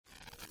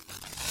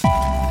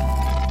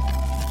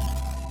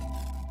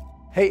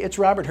Hey, it's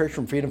Robert Hirsch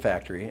from Freedom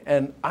Factory,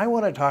 and I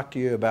want to talk to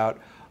you about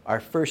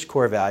our first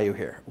core value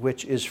here,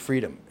 which is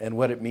freedom and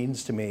what it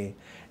means to me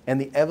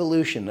and the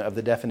evolution of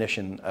the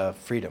definition of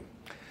freedom.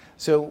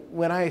 So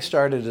when I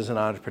started as an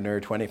entrepreneur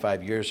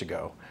 25 years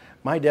ago,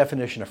 my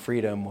definition of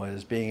freedom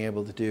was being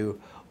able to do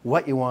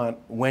what you want,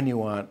 when you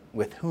want,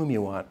 with whom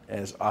you want,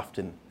 as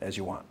often as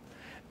you want.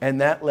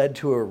 And that led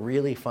to a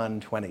really fun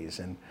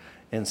 20s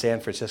in San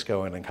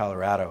Francisco and in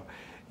Colorado.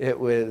 It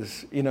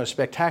was,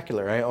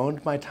 spectacular. I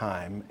owned my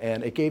time,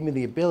 and it gave me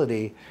the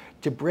ability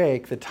to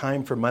break the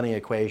time for money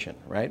equation,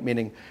 right?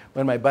 Meaning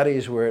when my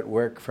buddies were at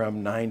work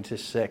from 9 to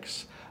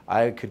 6,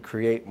 I could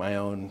create my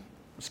own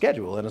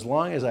schedule. And as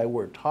long as I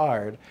worked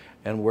hard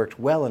and worked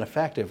well and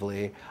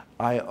effectively,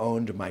 I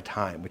owned my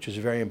time, which is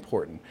very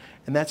important.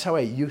 And that's how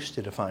I used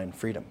to define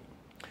freedom.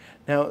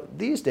 Now,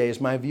 these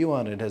days, my view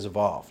on it has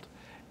evolved.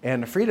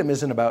 And freedom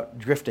isn't about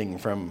drifting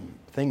from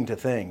thing to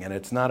thing, and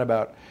it's not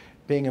about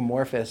being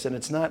amorphous, and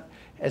it's not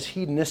as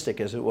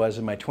hedonistic as it was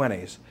in my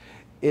 20s.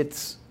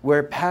 It's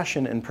where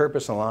passion and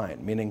purpose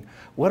align, meaning,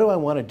 what do I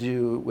want to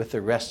do with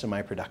the rest of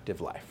my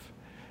productive life?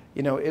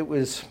 It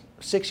was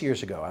 6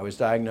 years ago, I was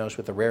diagnosed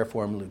with a rare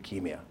form of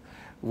leukemia,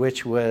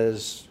 which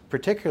was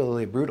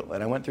particularly brutal,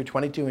 and I went through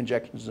 22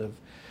 injections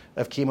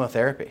of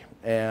chemotherapy.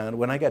 And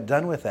when I got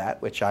done with that,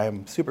 which I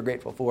am super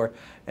grateful for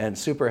and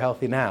super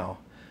healthy now,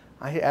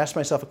 I asked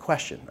myself a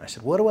question. I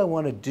said, what do I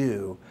want to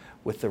do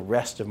with the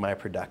rest of my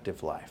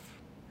productive life?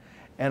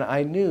 And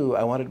I knew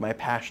I wanted my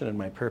passion and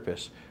my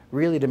purpose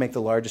really to make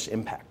the largest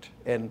impact.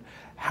 And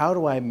how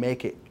do I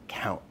make it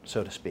count,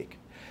 so to speak?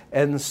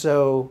 And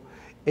so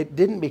it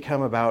didn't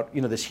become about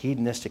this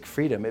hedonistic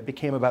freedom. It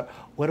became about,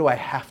 what do I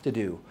have to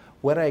do?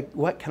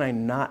 What can I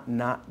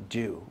not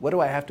do? What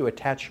do I have to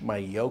attach my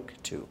yoke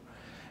to?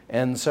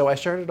 And so I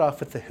started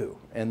off with the Who.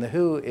 And the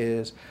Who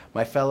is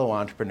my fellow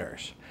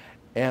entrepreneurs.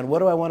 And what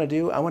do I want to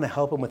do? I want to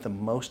help them with the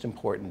most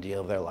important deal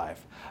of their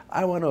life.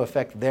 I want to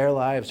affect their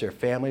lives, their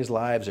families'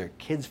 lives, their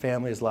kids'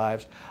 families'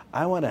 lives.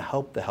 I want to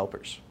help the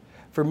helpers.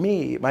 For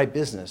me, my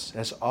business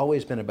has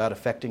always been about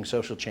affecting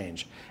social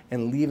change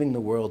and leaving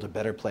the world a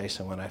better place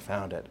than when I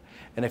found it.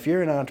 And if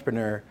you're an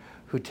entrepreneur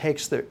who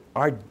takes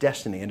our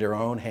destiny into our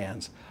own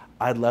hands,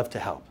 I'd love to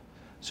help.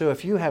 So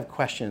if you have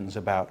questions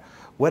about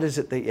what is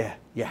it that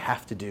you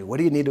have to do? What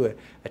do you need to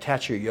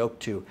attach your yoke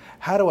to?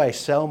 How do I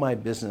sell my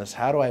business?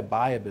 How do I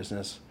buy a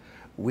business?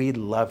 We'd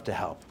love to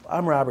help.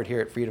 I'm Robert here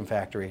at Freedom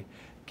Factory.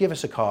 Give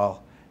us a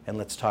call and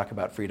let's talk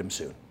about freedom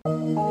soon.